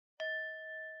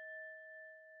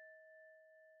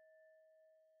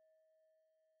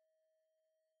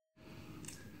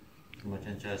from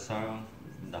Ajahn Jayasaro,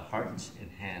 from the heart in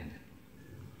hand.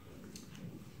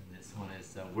 And this one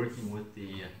is working with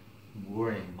the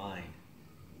worrying mind.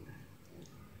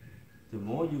 The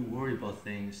more you worry about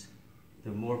things,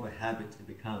 the more of a habit it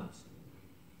becomes.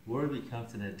 Worry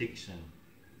becomes an addiction.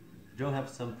 If you don't have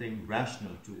something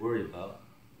rational to worry about,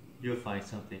 you'll find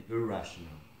something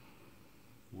irrational.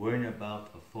 Worrying about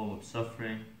a form of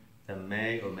suffering that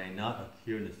may or may not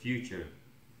occur in the future,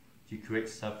 you create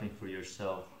suffering for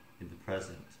yourself in the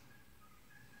present.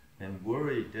 And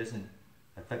worry doesn't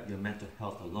affect your mental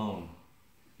health alone.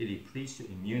 It depletes your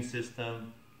immune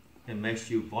system and makes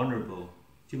you vulnerable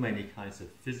to many kinds of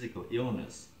physical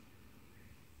illness.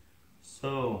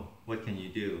 So, what can you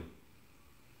do?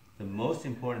 The most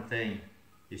important thing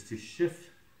is to shift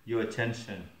your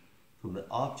attention from the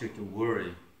object of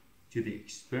worry to the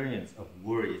experience of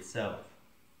worry itself.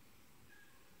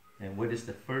 And what is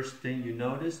the first thing you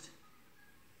noticed?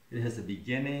 It has a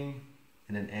beginning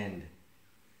and an end.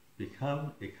 It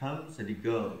comes and it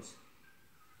goes.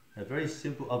 A very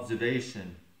simple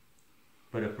observation,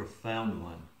 but a profound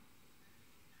one.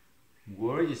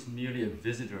 Worry is merely a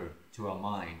visitor to our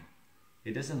mind.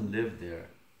 It doesn't live there.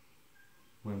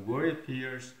 When worry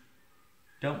appears,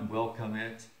 don't welcome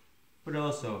it, but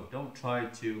also don't try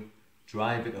to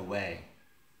drive it away.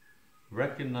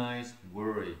 Recognize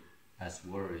worry as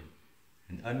worry,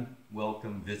 an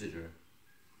unwelcome visitor.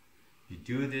 You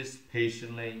do this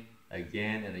patiently,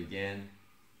 again and again,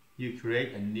 you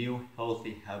create a new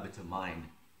healthy habit of mind,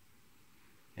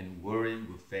 and worry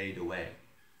will fade away.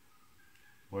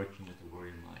 Working with the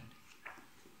worried mind.